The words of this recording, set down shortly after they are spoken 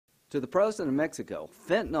To the President of Mexico,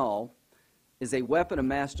 fentanyl is a weapon of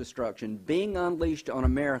mass destruction being unleashed on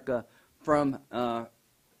America from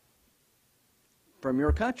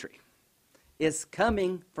your country. It's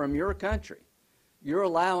coming from your country. You're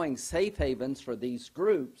allowing safe havens for these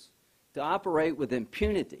groups to operate with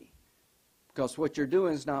impunity because what you're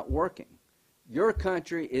doing is not working. Your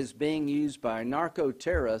country is being used by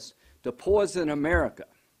narco-terrorists to poison America.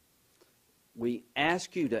 We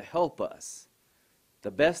ask you to help us.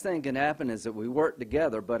 The best thing can happen is that we work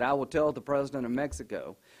together, but I will tell the President of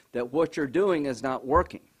Mexico that what you're doing is not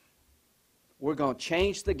working. We're going to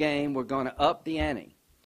change the game. We're going to up the ante.